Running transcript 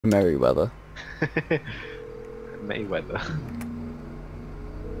Merryweather. Mayweather.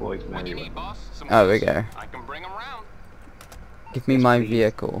 Boys Merryweather. Oh, there we go. I can bring 'em round. Give me Yes, my please.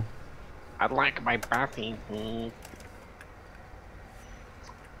 vehicle. I'd like my batting.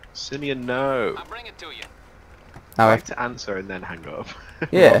 Simeon, no. I'll bring it to you. I Now like to answer and then hang up.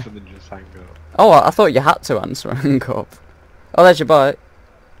 Yeah. Rather than just hang up. Oh, I thought you had to answer and hang up. Oh, there's your bike.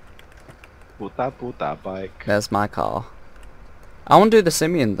 Puta puta bike. There's my car. I want to do the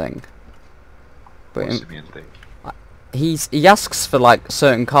Simeon thing. But What Simeon thing? he asks for like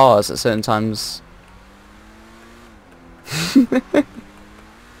certain cars at certain times.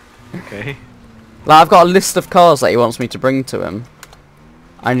 Okay. Like I've got a list of cars that he wants me to bring to him.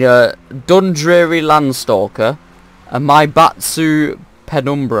 And Dundreary Landstalker, a Maibatsu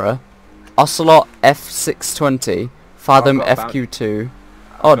Penumbra, Ocelot F620, Fathom I've got a FQ2.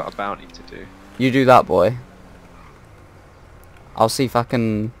 I've got a bounty to do. You do that, boy. I'll see if I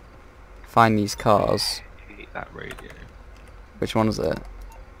can find these cars. I hate that radio. Which one is it?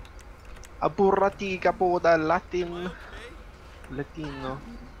 Aburrati capoda Latin. Latino.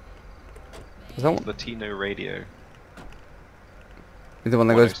 Is that one? Latino radio. The one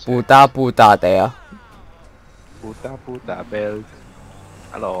that goes 106. puta puta there. Puta puta belt.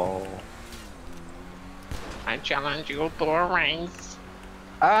 Hello. I challenge you to a race.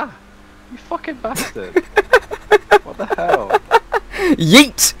 Ah! You fucking bastard! What the hell?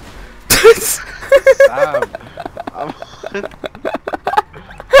 Yeet! Sam!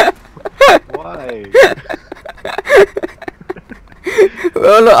 Why?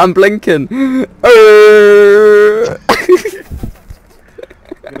 Oh look, I'm blinking.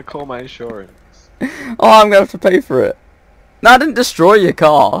 I'm gonna call my insurance. Oh, I'm gonna have to pay for it. No, I didn't destroy your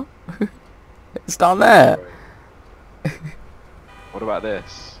car. It's down there. What about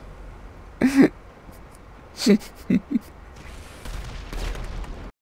this?